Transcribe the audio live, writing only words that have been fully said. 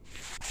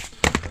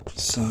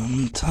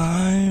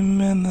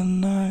Sometime in the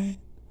night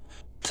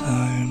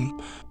time,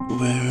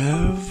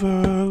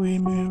 wherever we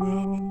may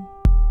roam,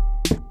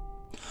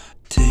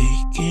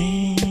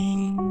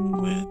 taking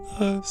with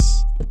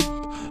us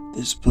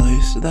this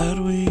place that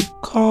we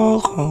call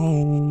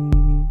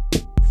home,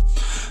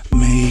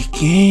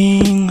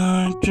 making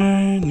our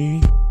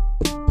journey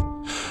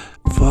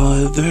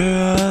farther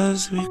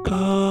as we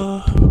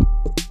go,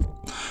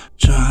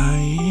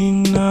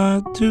 trying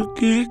not to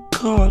get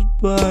caught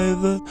by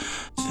the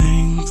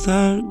things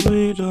that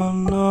we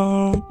don't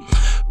know.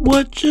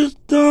 What you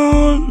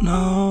don't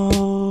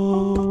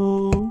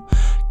know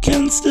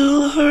can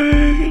still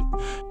hurt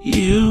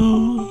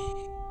you.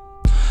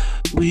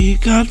 We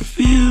got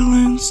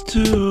feelings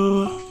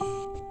too,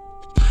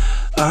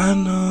 I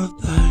know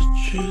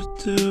that you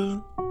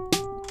do.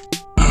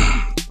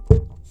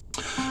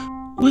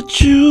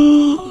 What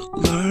you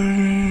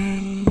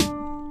learn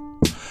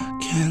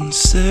can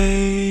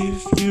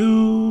save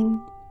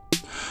you.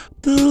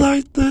 The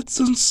light that's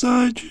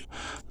inside you,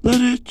 let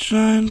it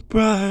shine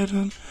bright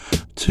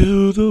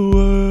into the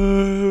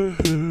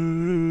world.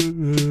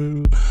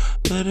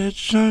 Let it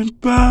shine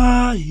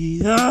bright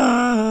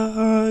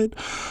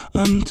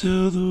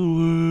unto the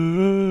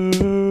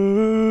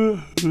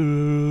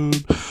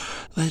world.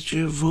 Let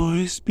your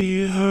voice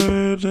be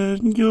heard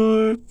and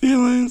your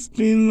feelings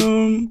be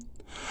known.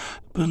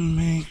 But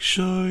make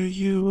sure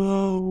you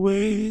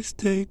always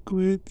take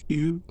with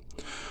you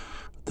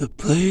the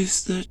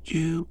place that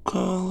you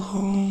call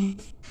home.